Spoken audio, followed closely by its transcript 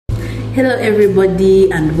Hello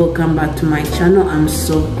everybody and welcome back to my channel. I'm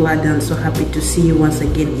so glad and so happy to see you once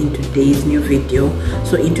again in today's new video.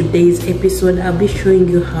 So in today's episode I'll be showing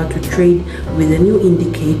you how to trade with a new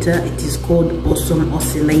indicator. It is called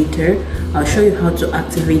OSCIlLATOR. I'll show you how to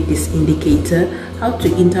activate this indicator, how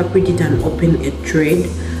to interpret it and open a trade.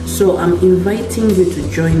 So I'm inviting you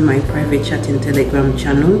to join my private chat in Telegram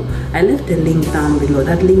channel. I left the link down below.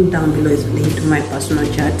 That link down below is linked to my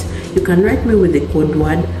personal chat. You can write me with the code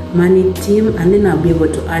word money team, and then I'll be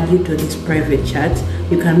able to add you to this private chat.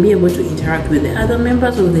 You can be able to interact with the other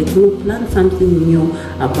members of the group, learn something new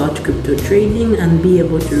about crypto trading, and be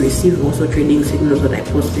able to receive also trading signals that I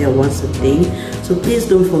post there once a day. So please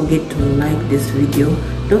don't forget to like this video,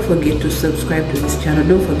 don't forget to subscribe to this channel,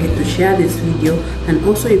 don't forget to share this video, and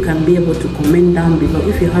also you can be able to comment down below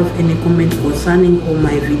if you have any comment concerning all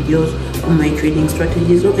my videos or my trading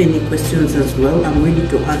strategies or any questions as well. I'm ready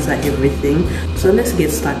to answer everything. So let's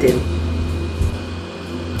get started.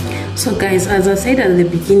 So guys, as I said at the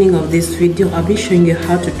beginning of this video, I'll be showing you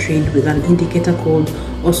how to trade with an indicator called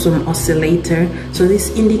OSCIlLATOR. So this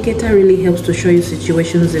indicator really helps to show you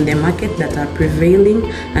situations in the market that are prevailing,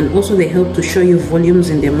 and also they help to show you volumes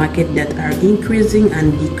in the market that are increasing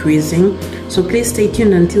and decreasing. So please stay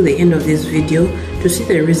tuned until the end of this video to see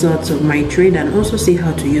the results of my trade and also see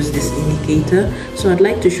how to use this indicator. So I'd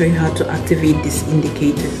like to show you how to activate this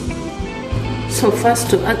indicator. So first,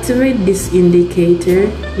 to activate this indicator,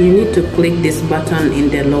 you need to click this button in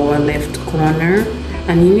the lower left corner,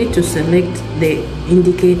 and you need to select the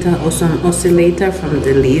indicator OSCIlLATOR from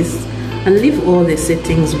the list and leave all the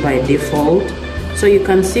settings by default. So you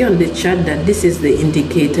can see on the chart that this is the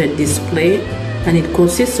indicator display, and it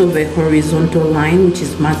consists of a horizontal line which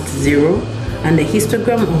is marked 0 and a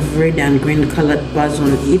histogram of red and green colored bars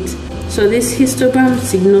on it. So this histogram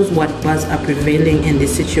signals what bars are prevailing in the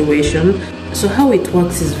situation. So how it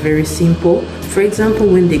works is very simple. For example,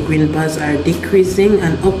 when the green bars are decreasing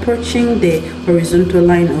and approaching the horizontal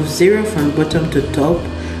line of 0 from bottom to top,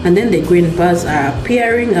 and then the green bars are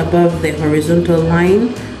appearing above the horizontal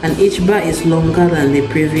line and each bar is longer than the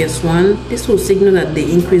previous one, this will signal that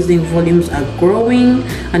the increasing volumes are growing.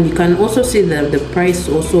 And you can also see that the price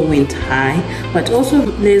also went high. But also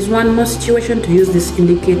there's one more situation to use this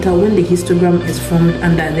indicator when the histogram is formed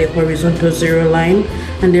under the horizontal 0 line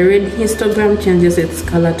and the red histogram changes its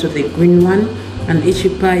color to the green one, and each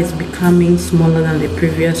bar is becoming smaller than the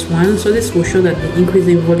previous one. So this will show that the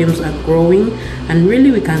increasing volumes are growing, and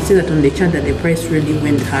really we can see that on the chart that the price really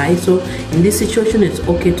went high. So in this situation it's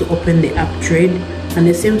okay to open the up trade, and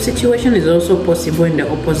the same situation is also possible in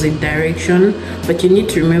the opposite direction, but you need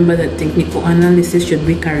to remember that technical analysis should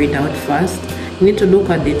be carried out first. You need to look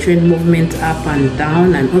at the trend movement up and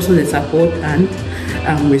down, and also the support and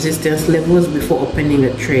resistance levels before opening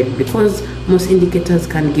a trade, because most indicators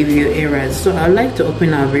can give you errors. So I'd like to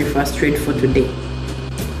open our very first trade for today.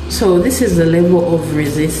 So this is the level of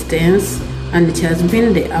resistance, and it has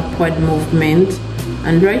been the upward movement,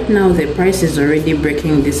 and right now the price is already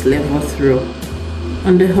breaking this level through.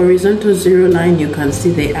 On the horizontal 0 line you can see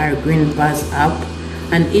there are green bars up,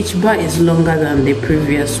 and each bar is longer than the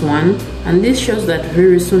previous one, and this shows that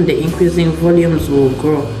very soon the increasing volumes will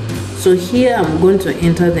grow. So here I'm going to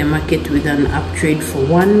enter the market with an up trade for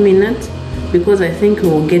 1 minute, because I think we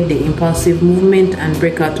will get the impulsive movement and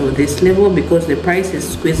break out of this level, because the price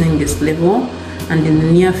is squeezing this level, and in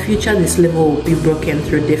the near future this level will be broken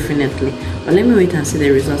through definitely. But let me wait and see the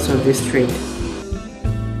results of this trade.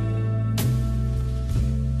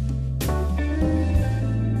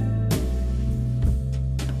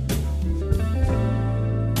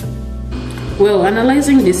 Well,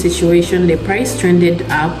 analyzing this situation, the price trended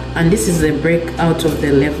up, and this is the breakout of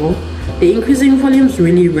the level. The increasing volumes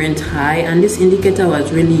really went high, and this indicator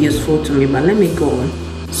was really useful to me, but let me go on.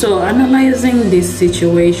 So analyzing this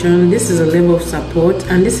situation, this is a level of support,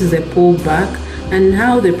 and this is a pullback, and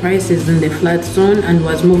how the price is in the flat zone and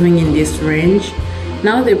was moving in this range.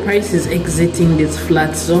 Now the price is exiting this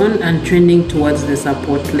flat zone and trending towards the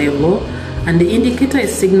support level, and the indicator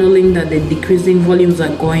is signaling that the decreasing volumes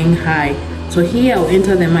are going high. So here I'll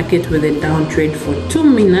enter the market with a down trade for 2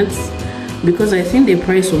 minutes, because I think the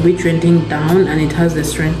price will be trending down and it has the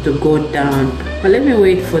strength to go down. But let me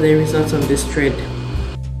wait for the results of this trade.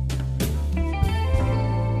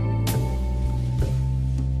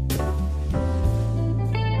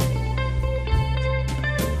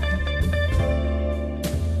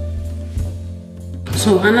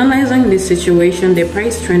 So analyzing this situation, the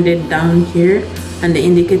price trended down here and the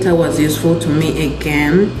indicator was useful to me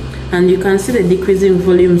again. And you can see the decreasing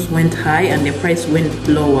volumes went high and the price went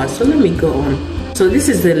lower. So let me go on. So this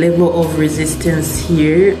is the level of resistance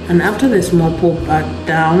here, and after the small pullback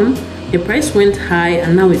down, The price went high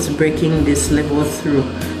and now it's breaking this level through.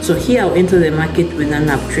 So here I'll enter the market with an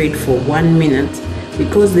up trade for 1 minute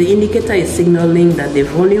because the indicator is signaling that the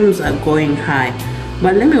volumes are going high.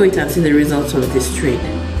 But let me wait and see the results of this trade.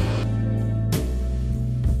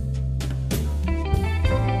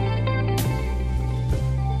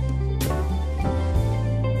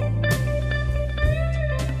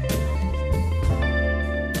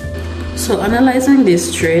 So analyzing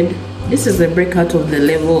this trade, this is the breakout of the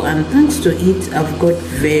level, and thanks to it I've got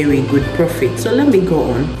very good profit. So let me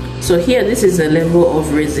go on. So here this is a level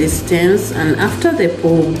of resistance, and after the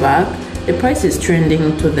pullback the price is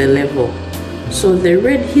trending to the level. So the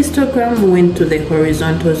red histogram went to the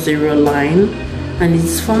horizontal zero line and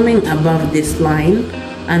it's forming above this line,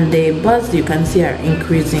 and the bars you can see are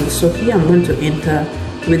increasing. So here I'm going to enter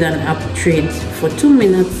with an up trade for 2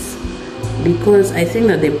 minutes because I think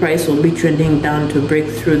that the price will be trending down to break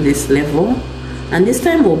through this level, and this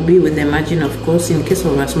time will be with the margin, of course, in case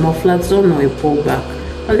of a small flat zone or a pullback.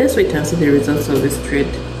 But let's wait and see the results of this trade.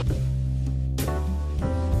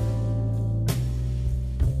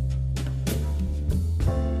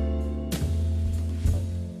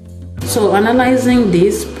 So analyzing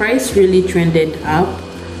this, price really trended up,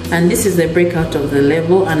 and this is the breakout of the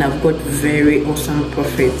level, and I've got very awesome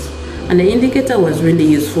profits. And the indicator was really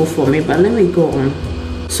useful for me, but let me go on.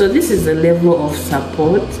 So this is the level of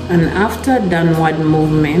support, and after downward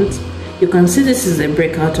movement you can see this is the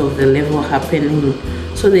breakout of the level happening.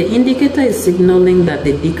 So the indicator is signaling that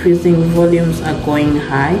the decreasing volumes are going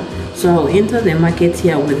high. So I'll enter the market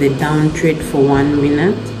here with a down trade for 1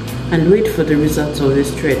 minute and wait for the results of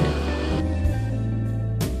this trade.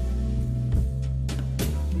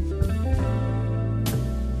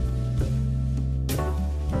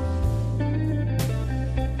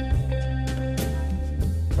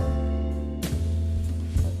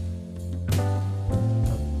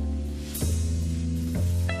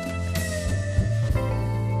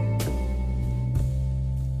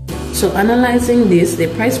 So analyzing this, the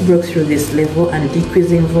price broke through this level and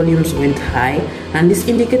decreasing volumes went high, and this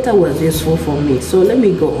indicator was useful for me. So let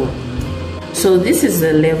me go on. So this is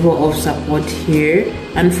the level of support here,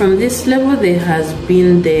 and from this level there has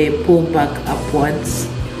been the pullback upwards,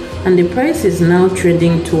 and the price is now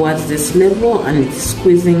trending towards this level and it's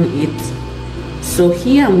squeezing it. So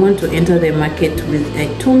here I'm going to enter the market with a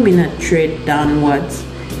 2-minute trade downwards,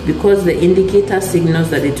 because the indicator signals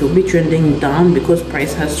that it will be trending down because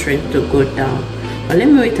price has strength to go down. But let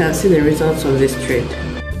me wait and see the results of this trade.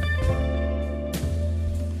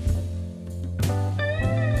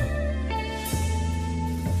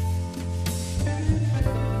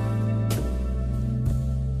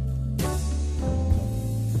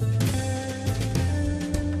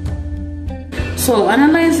 So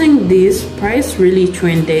analyzing this, price really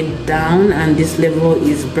trended down and this level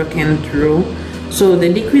is broken through. So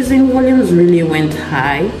the decreasing volumes really went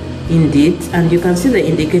high indeed, and you can see the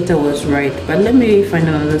indicator was right. But let me find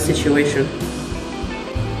another situation.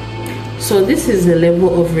 So this is the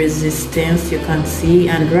level of resistance you can see,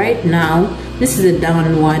 and right now this is a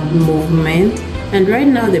downward movement, and right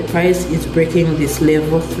now the price is breaking this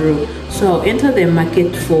level through. So I'll enter the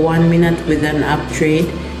market for 1 minute with an up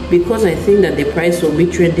trade because I think that the price will be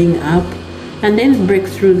trending up and then break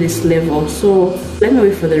through this level. So let me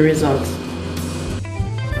wait for the results.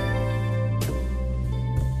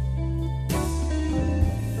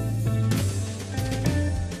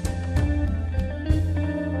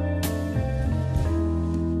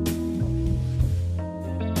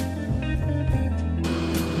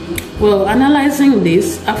 Well, analyzing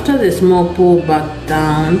this, after the small pullback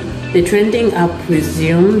down, the trending up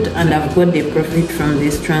resumed and I've got the profit from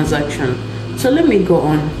this transaction. So let me go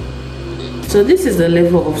on. So this is the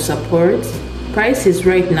level of support. Price is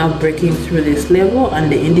right now breaking through this level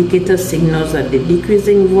and the indicator signals that the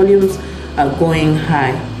decreasing volumes are going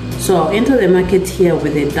high. So I'll enter the market here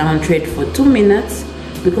with a down trade for 2 minutes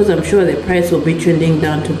because I'm sure the price will be trending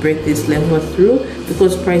down to break this level through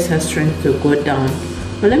because price has strength to go down.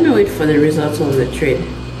 But let me wait for the results of the trade.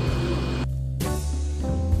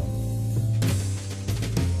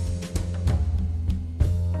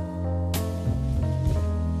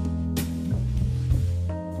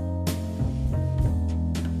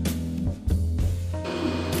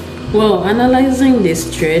 Well, analyzing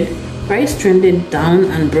this trade, price trended down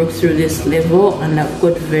and broke through this level and I've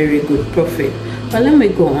got very good profit. But let me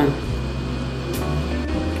go on.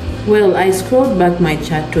 Well, I scrolled back my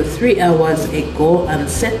chart to 3 hours ago and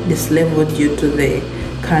set this level due to the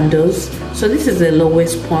candles. So this is the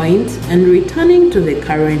lowest point, and returning to the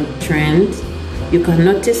current trend, you can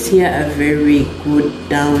notice here a very good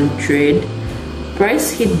down trade.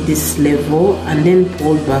 price hit this level and then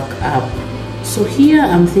pulled back up. So here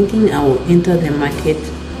I'm thinking I will enter the market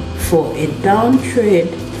for a down trade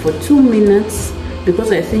for 2 minutes,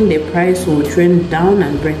 because I think the price will trend down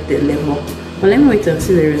and break the level. But let me wait and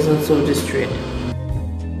see the results of this trade.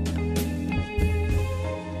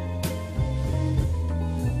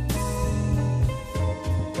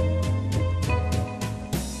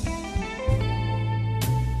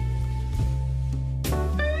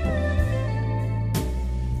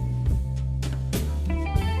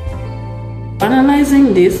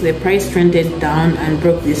 Analyzing this, the price trended down and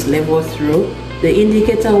broke this level through. The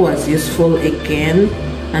indicator was useful again,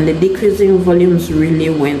 and the decreasing volumes really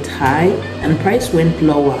went high and price went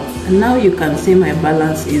lower. And now you can see my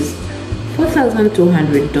balance is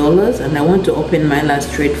 $4,200 and I want to open my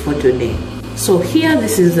last trade for today. So here,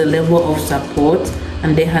 this is the level of support,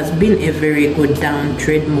 and there has been a very good down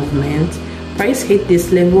trade movement. Price hit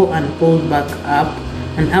this level and pulled back up,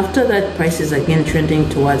 and after that price is again trending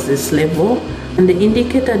towards this level, and the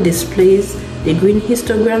indicator displays the green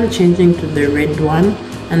histogram changing to the red one,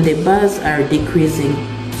 and the bars are decreasing.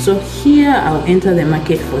 So here I'll enter the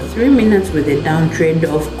market for 3 minutes with a down trade,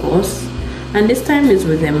 of course, and this time is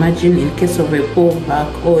with a margin in case of a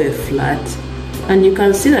pullback or a flat. And you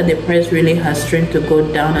can see that the price really has strength to go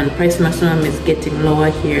down, and price maximum is getting lower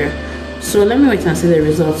here. So let me wait and see the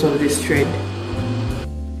results of this trade.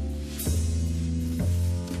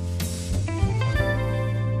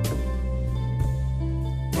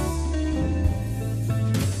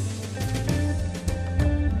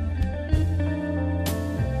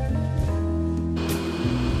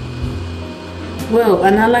 Well,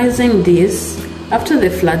 analyzing this, after the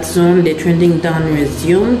flat zone, the trending down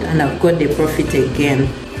resumed and I've got the profit again.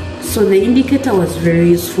 So the indicator was very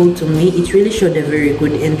useful to me. It really showed a very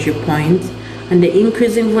good entry point, and the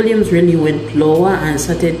increasing volumes really went lower and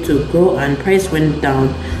started to grow, and price went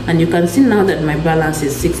down. And you can see now that my balance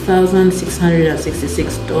is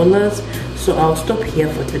 $6,666. So I'll stop here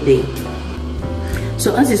for today.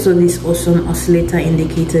 So as you saw, this awesome oscillator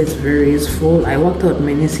indicator is very useful. I worked out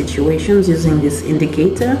many situations using this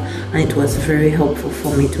indicator and it was very helpful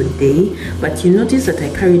for me today. But you notice that I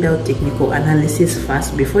carried out technical analysis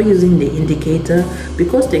first before using the indicator,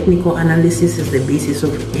 because technical analysis is the basis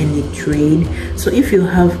of any trade. So if you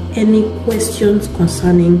have any questions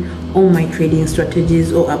concerning all my trading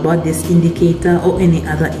strategies or about this indicator or any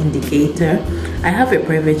other indicator, I have a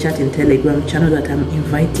private chat in Telegram channel that I'm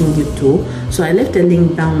inviting you to. So I left a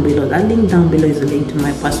link down below. That link down below is a link to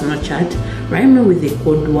my personal chat. Write me with the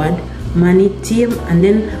code word money team, and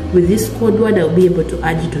then with this code word I'll be able to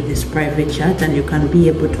add you to this private chat, and you can be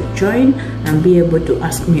able to join and be able to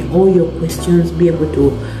ask me all your questions, be able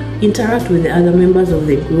to interact with the other members of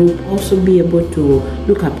the group, also be able to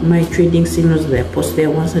look at my trading signals that I post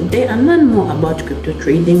there once a day, and learn more about crypto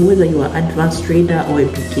trading. Whether you are an advanced trader or a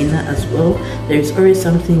beginner as well, there is always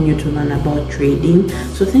something new to learn about trading.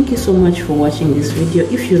 So thank you so much for watching this video.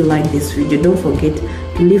 If you like this video, don't forget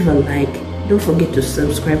to leave a like, don't forget to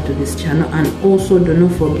subscribe to this channel, and also do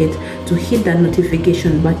not forget to hit that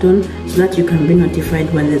notification button so that you can be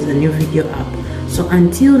notified when there's a new video up. So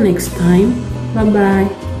until next time, bye bye.